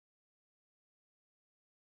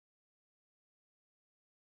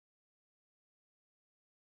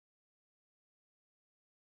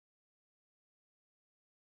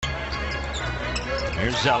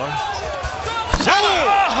Here's Zeller. Zeller!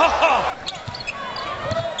 Oh!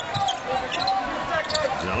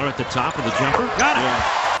 Zeller at the top of the jumper. Got it. Yeah.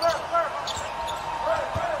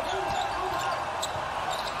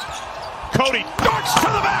 Cody darts to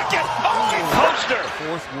the basket. Oh, poster.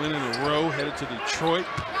 Fourth win in a row, headed to Detroit.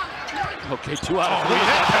 Okay, 2 out of 3.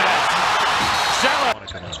 Zeller.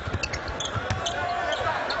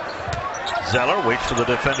 Zeller waits for the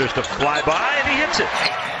defenders to fly by, and he hits it.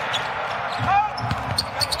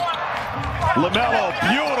 LaMelo,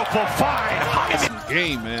 beautiful find.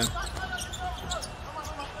 Game, man.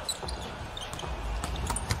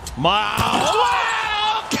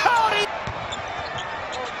 Wow, Cody!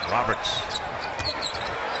 Roberts.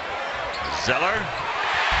 Zeller.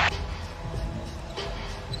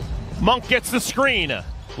 Monk gets the screen.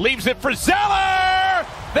 Leaves it for Zeller!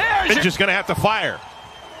 There's just going to have to fire.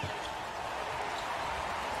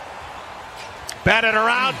 Batted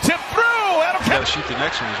around, tip through. Got to shoot the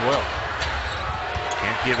next one as well.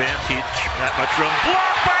 Can't give Amteach that much room.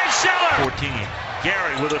 Blocked by Zeller. 14.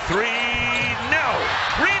 Gary with a 3. No.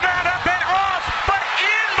 Rebound up and off, but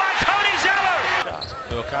in by Cody Zeller.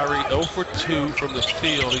 Well, Kyrie 0 for 2 from the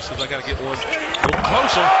field. He says, I got to get one a little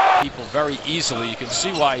closer. People very easily. You can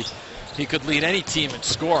see why he could lead any team in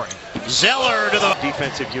scoring. Zeller to the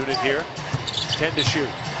defensive unit here. 10 to shoot.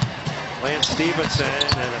 Lance Stevenson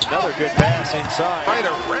and another good pass inside. Right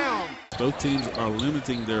around. Both teams are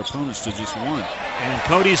limiting their opponents to just one. And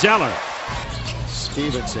Cody Zeller.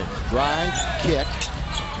 Stevenson, drive, kick,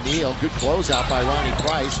 Neal, good closeout by Ronnie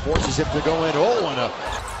Price, forces him to go in. Oh, and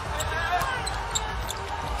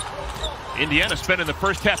a Indiana spending the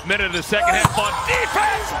first half minute of the second half on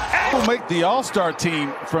defense. Will make the all-star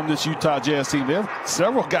team from this Utah Jazz team. They have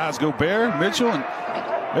several guys, Gobert, Mitchell, and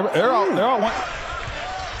they're all one.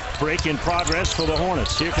 Break in progress for the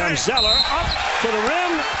Hornets. Here comes Zeller up to the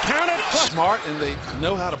rim. Count it. Smart, and they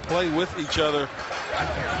know how to play with each other.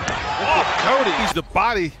 Cody. He's the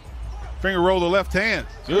body. Finger roll the left hand.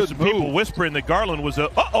 Good Some move. people whispering that Garland was a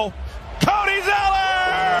Cody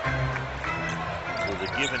Zeller! With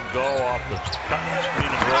a give and go off the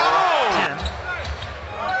screen and roll. 10.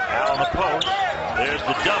 Out on the post. There's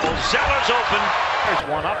the double. Zeller's open. There's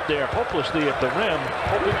one up there hopelessly at the rim,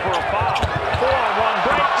 hoping for a foul. 4-on-1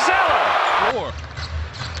 break. Zeller! 4.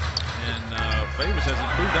 And Favors has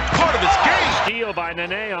improved that part of his game. Steal by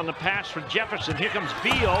Nene on the pass for Jefferson. Here comes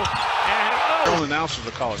Beal. And All announcers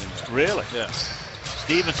are calling him that. really? Yes.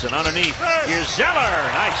 Stevenson underneath. Here's Zeller.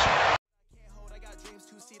 Nice.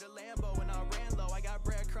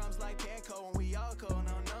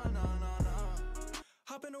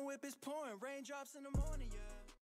 Hop in the whip is pouring, raindrops in the morning, yeah.